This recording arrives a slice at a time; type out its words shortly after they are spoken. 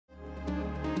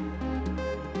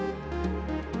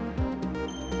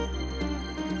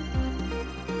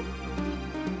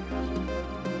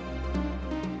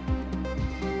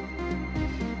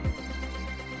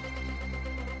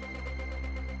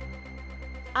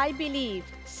I believe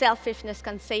selfishness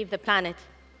can save the planet.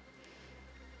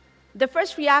 The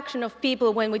first reaction of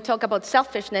people when we talk about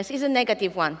selfishness is a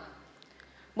negative one.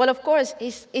 Well, of course,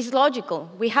 it's logical.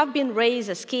 We have been raised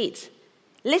as kids.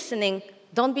 Listening,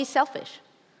 don't be selfish.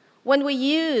 When we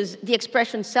use the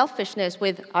expression selfishness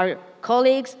with our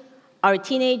colleagues, our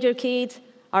teenager kids,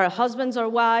 our husbands or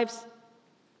wives,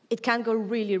 it can go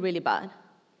really, really bad.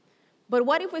 But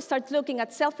what if we start looking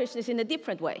at selfishness in a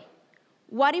different way?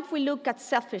 What if we look at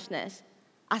selfishness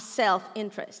as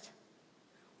self-interest?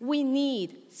 We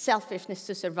need selfishness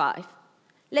to survive.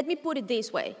 Let me put it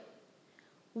this way.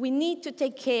 We need to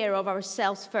take care of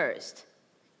ourselves first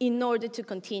in order to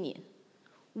continue.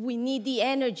 We need the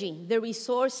energy, the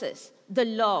resources, the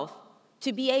love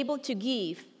to be able to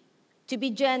give, to be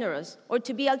generous, or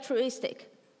to be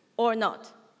altruistic, or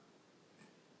not.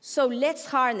 So let's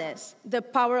harness the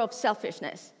power of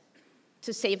selfishness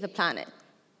to save the planet.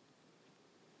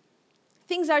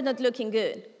 Things are not looking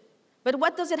good. But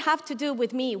what does it have to do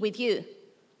with me, with you?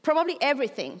 Probably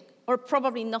everything, or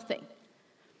probably nothing.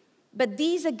 But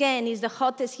this, again, is the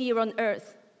hottest year on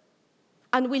Earth.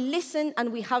 And we listen,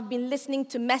 and we have been listening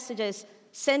to messages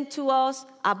sent to us,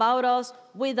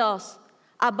 with us,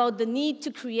 about the need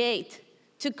to create,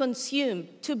 to consume,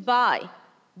 to buy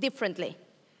differently.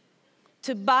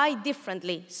 To buy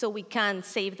differently so we can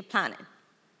save the planet.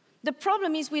 The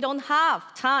problem is we don't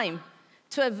have time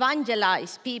to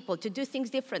evangelize people to do things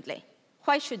differently.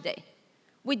 Why should they?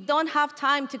 We don't have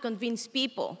time to convince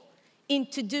people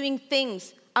into doing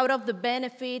things out of the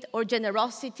benefit or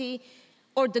generosity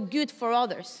or the good for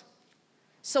others.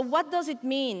 So what does it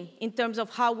mean in terms of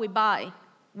how we buy,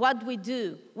 what we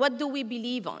do, what do we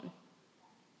believe on?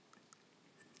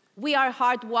 We are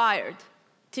hardwired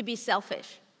to be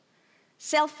selfish.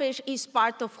 Selfish is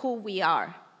part of who we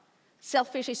are.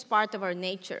 Selfish is part of our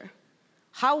nature.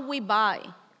 How we buy,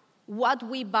 what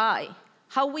we buy,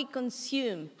 how we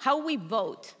consume, how we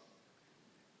vote.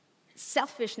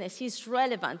 Selfishness is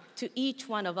relevant to each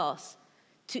one of us,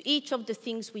 to each of the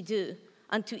things we do,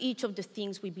 and to each of the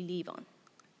things we believe on.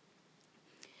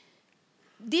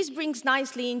 This brings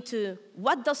nicely into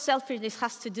what does selfishness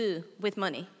has to do with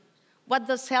money? What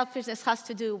does selfishness has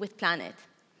to do with planet?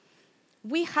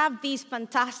 We have this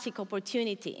fantastic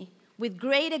opportunity with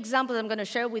great examples I'm going to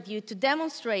share with you to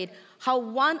demonstrate how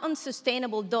one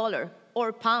unsustainable dollar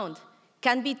or pound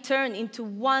can be turned into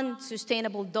one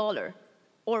sustainable dollar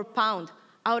or pound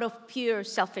out of pure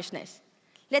selfishness.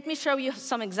 Let me show you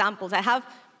some examples. I have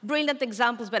brilliant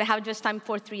examples, but I have just time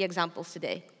for 3 examples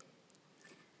today.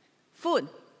 Food.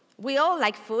 We all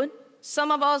like food.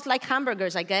 Some of us like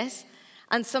hamburgers, I guess,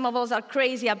 and some of us are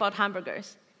crazy about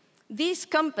hamburgers. This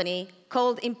company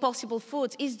called Impossible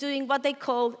Foods is doing what they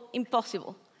call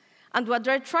impossible. And what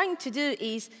they're trying to do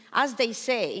is, as they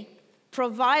say,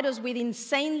 provide us with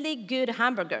insanely good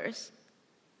hamburgers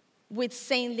with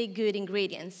insanely good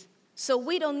ingredients. So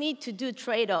we don't need to do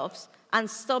trade-offs and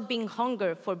stop being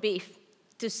hungry for beef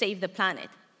to save the planet.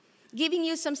 Giving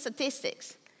you some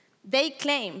statistics, they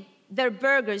claim their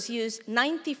burgers use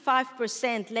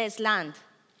 95% less land,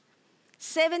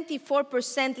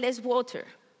 74% less water,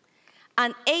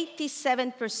 and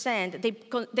 87%,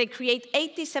 they create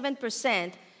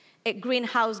 87%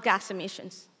 greenhouse gas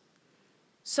emissions.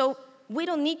 So we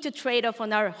don't need to trade off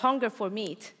on our hunger for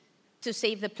meat to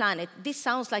save the planet. This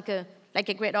sounds like a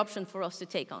great option for us to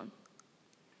take on.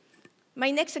 My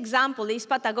next example is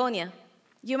Patagonia.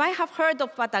 You might have heard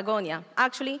of Patagonia.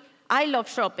 Actually, I love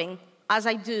shopping, as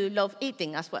I do love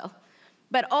eating as well.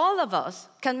 But all of us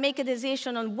can make a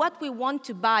decision on what we want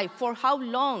to buy, for how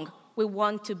long we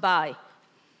want to buy.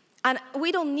 And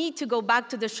we don't need to go back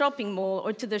to the shopping mall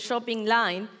or to the shopping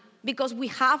line because we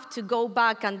have to go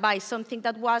back and buy something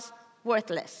that was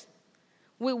worthless.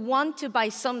 We want to buy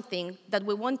something that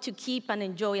we want to keep and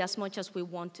enjoy as much as we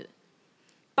want to.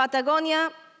 Patagonia,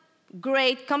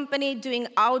 great company doing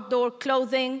outdoor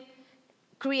clothing,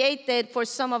 created for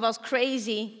some of us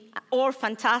crazy or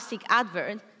fantastic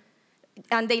advert,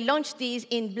 and they launched this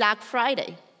in Black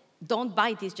Friday. Don't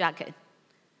buy this jacket.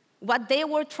 What they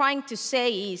were trying to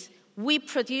say is, we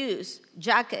produce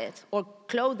jackets or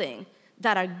clothing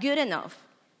that are good enough,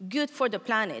 good for the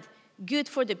planet, good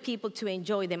for the people to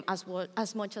enjoy them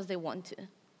as much as they want to.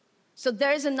 So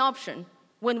there is an option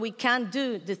when we can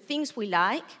do the things we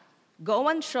like, go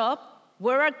and shop,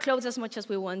 wear our clothes as much as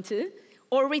we want to,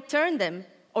 or return them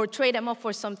or trade them off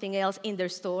for something else in their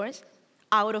stores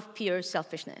out of pure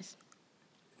selfishness.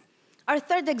 Our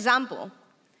third example,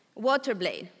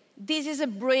 Waterblade. This is a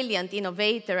brilliant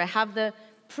innovator I have the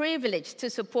privilege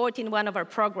to support in one of our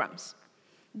programs.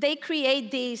 They create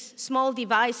these small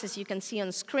devices you can see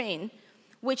on screen,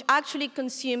 which actually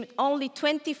consume only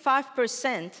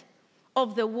 25%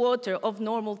 of the water of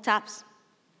normal taps.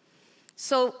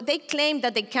 So they claim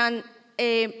that they can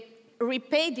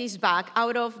repay this back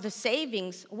out of the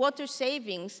savings, water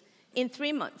savings, in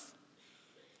 3 months.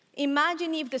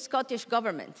 Imagine if the Scottish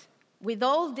government, with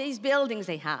all these buildings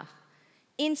they have,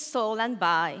 install and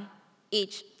buy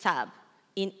each tap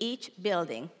in each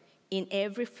building, in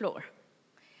every floor.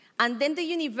 And then the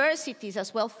universities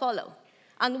as well follow.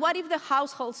 And what if the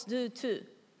households do too?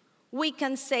 We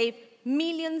can save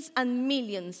millions and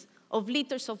millions of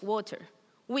liters of water.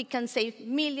 We can save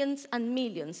millions and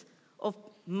millions of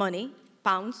money,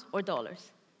 pounds or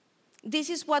dollars. This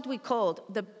is what we call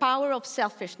the power of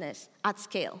selfishness at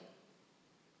scale.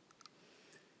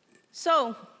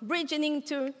 So, bridging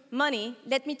into money,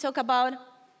 let me talk about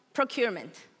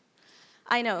procurement.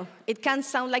 I know, it can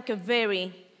sound like a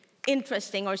very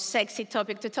interesting or sexy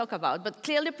topic to talk about, but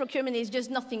clearly procurement is just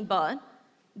nothing but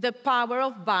the power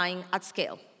of buying at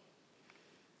scale.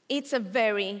 It's a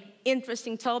very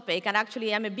interesting topic, and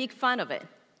actually I'm a big fan of it.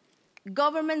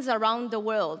 Governments around the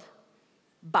world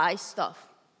buy stuff.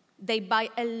 They buy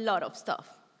a lot of stuff,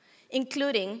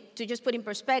 including, to just put in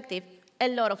perspective, a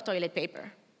lot of toilet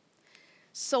paper.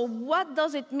 So what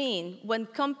does it mean when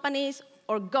companies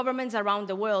or governments around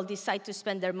the world decide to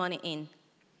spend their money in?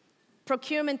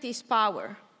 Procurement is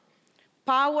power.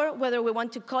 Power, whether we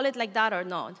want to call it like that or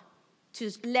not,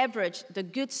 to leverage the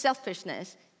good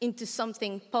selfishness into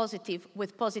something positive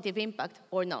with positive impact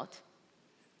or not.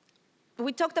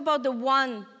 We talked about the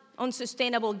one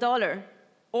unsustainable dollar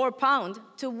or pound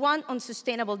to one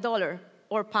unsustainable dollar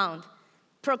or pound.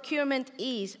 Procurement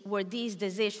is where these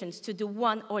decisions to do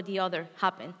one or the other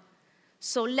happen.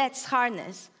 So let's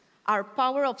harness our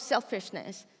power of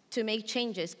selfishness to make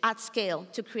changes at scale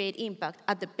to create impact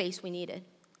at the pace we need it.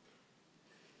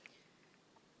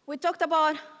 We talked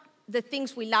about the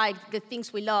things we like, the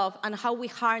things we love, and how we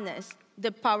harness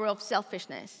the power of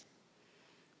selfishness.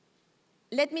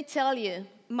 Let me tell you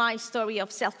my story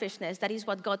of selfishness. That is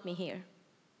what got me here.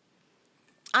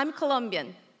 I'm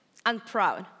Colombian and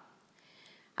proud.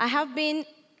 I have been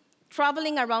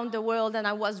traveling around the world, and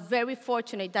I was very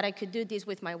fortunate that I could do this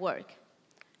with my work.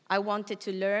 I wanted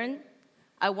to learn.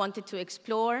 I wanted to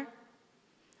explore.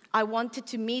 I wanted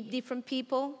to meet different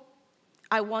people.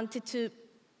 I wanted to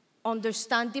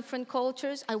understand different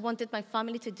cultures. I wanted my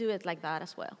family to do it like that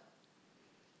as well.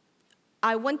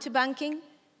 I went to banking.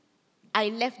 I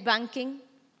left banking.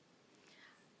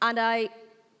 And I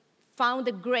found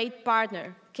a great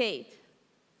partner, Kate,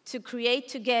 to create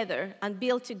together and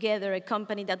build together a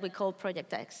company that we call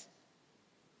Project X.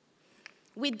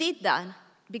 We did that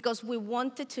because we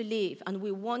wanted to live, and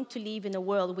we want to live in a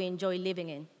world we enjoy living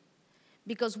in.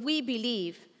 Because we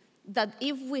believe that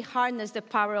if we harness the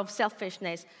power of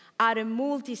selfishness at a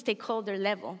multi-stakeholder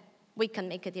level, we can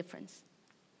make a difference.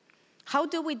 How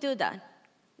do we do that?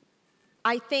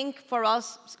 I think for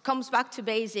us, it comes back to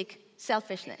basic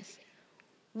selfishness.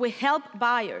 We help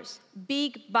buyers,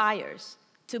 big buyers,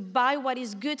 to buy what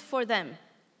is good for them.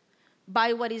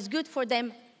 Buy what is good for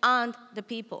them and the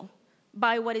people.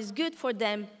 Buy what is good for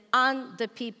them and the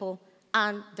people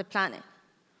and the planet.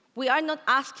 We are not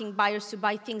asking buyers to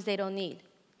buy things they don't need.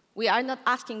 We are not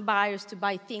asking buyers to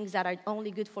buy things that are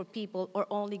only good for people or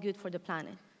only good for the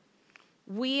planet.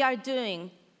 We are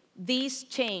doing this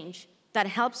change that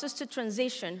helps us to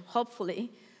transition, hopefully,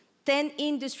 10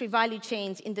 industry value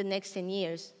chains in the next 10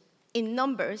 years. In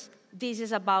numbers, this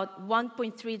is about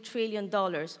 $1.3 trillion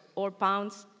or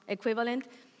pounds equivalent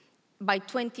by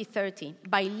 2030,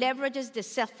 by leveraging the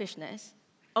selfishness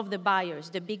of the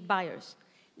buyers, the big buyers,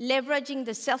 leveraging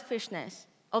the selfishness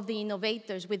of the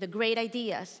innovators with the great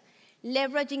ideas,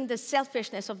 leveraging the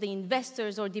selfishness of the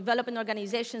investors or development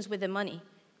organizations with the money.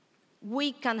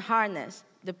 We can harness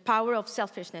the power of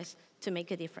selfishness to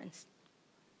make a difference.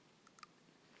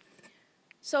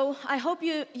 So I hope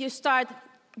you start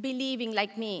believing,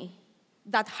 like me,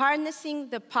 that harnessing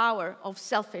the power of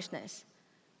selfishness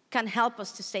can help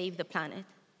us to save the planet.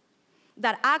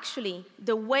 That actually,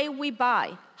 the way we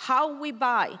buy, how we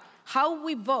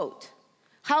vote,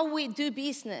 how we do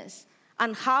business,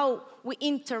 and how we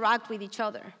interact with each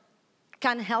other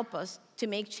can help us to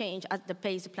make change at the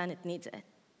pace the planet needs it.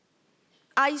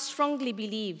 I strongly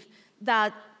believe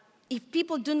that if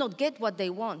people do not get what they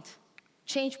want,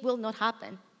 change will not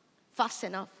happen fast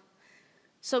enough.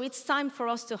 So it's time for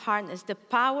us to harness the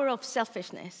power of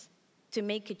selfishness to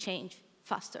make a change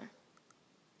faster.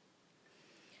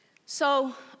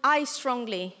 So I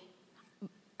strongly,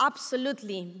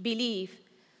 absolutely believe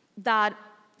that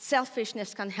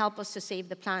selfishness can help us to save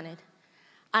the planet.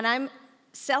 And I'm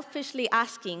selfishly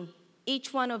asking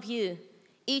each one of you,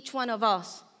 each one of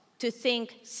us, to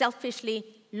think selfishly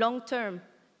long-term,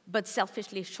 but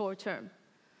selfishly short-term.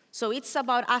 So it's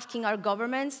about asking our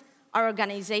governments, our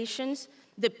organizations,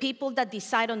 the people that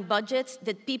decide on budgets,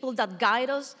 the people that guide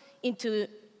us into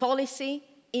policy,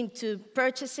 into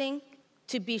purchasing,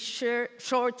 to be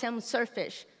short-term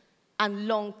selfish and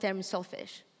long-term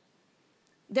selfish.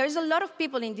 There's a lot of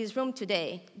people in this room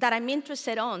today that I'm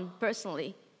interested on,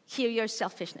 personally, hear your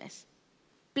selfishness.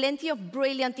 Plenty of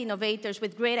brilliant innovators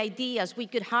with great ideas we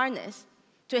could harness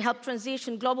to help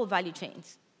transition global value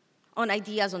chains, on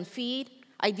ideas on feed,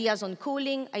 ideas on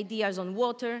cooling, ideas on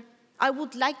water. I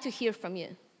would like to hear from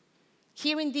you.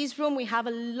 Here in this room, we have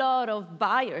a lot of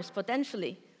buyers,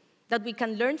 potentially, that we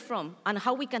can learn from and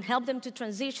how we can help them to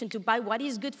transition to buy what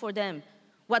is good for them,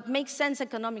 what makes sense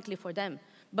economically for them,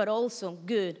 but also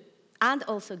good, and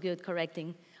also good,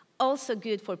 correcting, also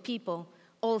good for people,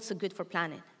 also good for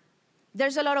planet.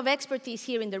 There's a lot of expertise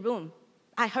here in the room.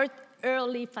 I heard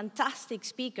early, fantastic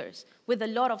speakers with a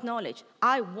lot of knowledge.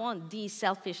 I want this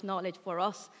selfish knowledge for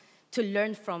us to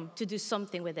learn from, to do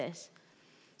something with this.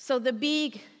 So the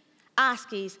big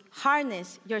ask is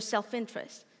harness your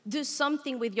self-interest. Do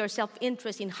something with your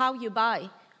self-interest in how you buy,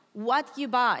 what you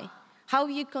buy, how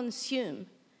you consume,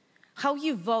 how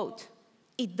you vote.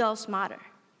 It does matter.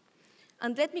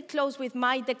 And let me close with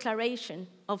my declaration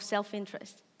of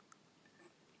self-interest.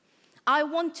 I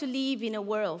want to live in a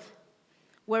world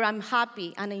where I'm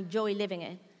happy and enjoy living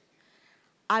it.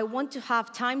 I want to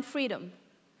have time freedom.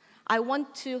 I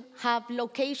want to have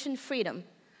location freedom.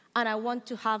 And I want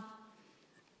to have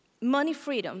money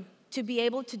freedom to be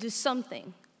able to do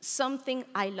something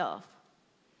I love.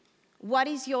 What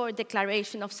is your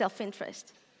declaration of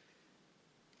self-interest?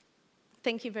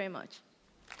 Thank you very much.